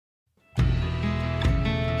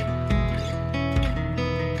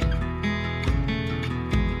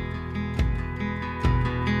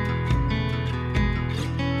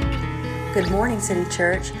Good morning, City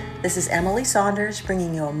Church. This is Emily Saunders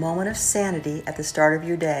bringing you a moment of sanity at the start of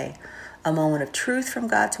your day, a moment of truth from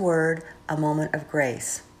God's Word, a moment of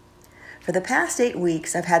grace. For the past 8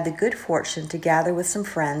 weeks, I've had the good fortune to gather with some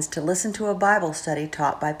friends to listen to a Bible study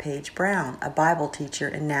taught by Paige Brown, a Bible teacher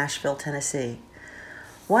in Nashville, Tennessee.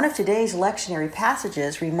 One of today's lectionary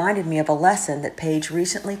passages reminded me of a lesson that Paige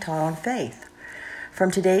recently taught on faith. From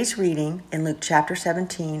today's reading, in Luke chapter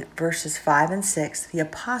 17, verses 5 and 6, the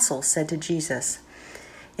apostles said to Jesus,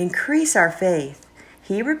 "Increase our faith."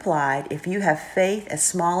 He replied, "If you have faith as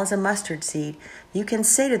small as a mustard seed, you can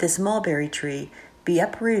say to this mulberry tree, 'Be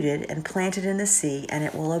uprooted and planted in the sea,' and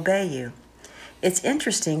it will obey you." It's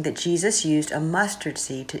interesting that Jesus used a mustard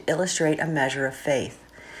seed to illustrate a measure of faith.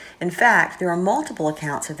 In fact, there are multiple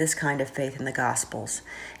accounts of this kind of faith in the Gospels.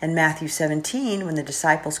 In Matthew 17, when the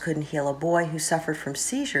disciples couldn't heal a boy who suffered from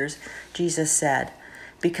seizures, Jesus said,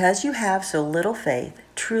 "Because you have so little faith,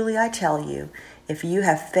 truly I tell you, if you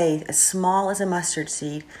have faith as small as a mustard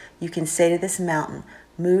seed, you can say to this mountain,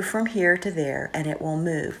 'Move from here to there,' and it will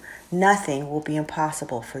move. Nothing will be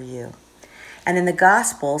impossible for you." And in the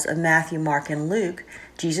Gospels of Matthew, Mark, and Luke,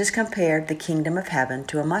 Jesus compared the kingdom of heaven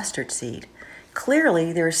to a mustard seed.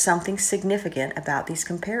 Clearly, there is something significant about these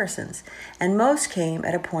comparisons, and most came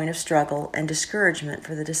at a point of struggle and discouragement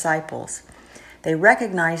for the disciples. They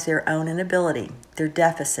recognized their own inability, their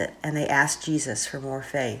deficit, and they asked Jesus for more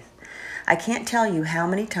faith. I can't tell you how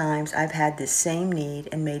many times I've had this same need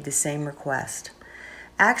and made the same request.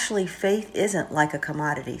 Actually, faith isn't like a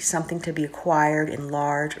commodity, something to be acquired in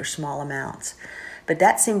large or small amounts. But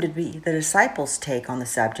that seemed to be the disciples' take on the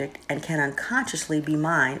subject and can unconsciously be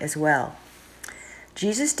mine as well.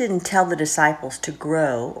 Jesus didn't tell the disciples to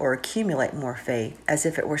grow or accumulate more faith as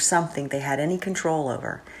if it were something they had any control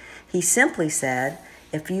over. He simply said,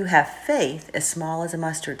 "If you have faith as small as a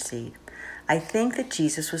mustard seed." I think that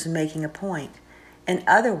Jesus was making a point. In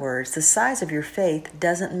other words, the size of your faith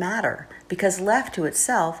doesn't matter, because left to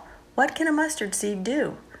itself, what can a mustard seed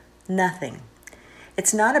do? Nothing.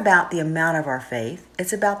 It's not about the amount of our faith,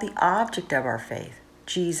 it's about the object of our faith,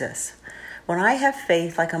 Jesus. When I have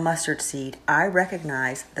faith like a mustard seed, I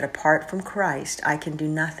recognize that apart from Christ, I can do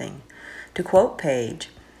nothing. To quote Paige,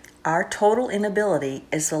 "Our total inability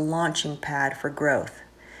is the launching pad for growth."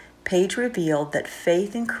 Paige revealed that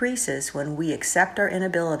faith increases when we accept our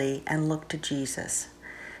inability and look to Jesus.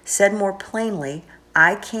 Said more plainly,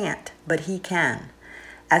 I can't, but He can.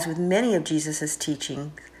 As with many of Jesus'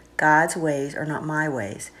 teachings, God's ways are not my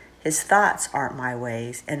ways. His thoughts aren't my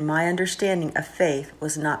ways, and my understanding of faith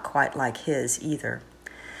was not quite like His either.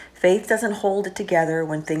 Faith doesn't hold it together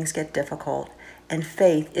when things get difficult, and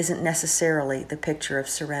faith isn't necessarily the picture of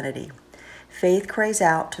serenity. Faith cries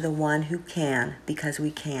out to the one who can because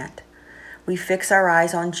we can't. We fix our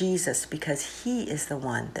eyes on Jesus because He is the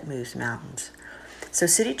one that moves mountains. So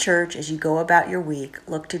City Church, as you go about your week,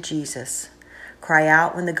 look to Jesus. Cry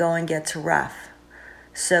out when the going gets rough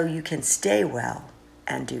so you can stay well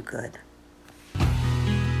and do good.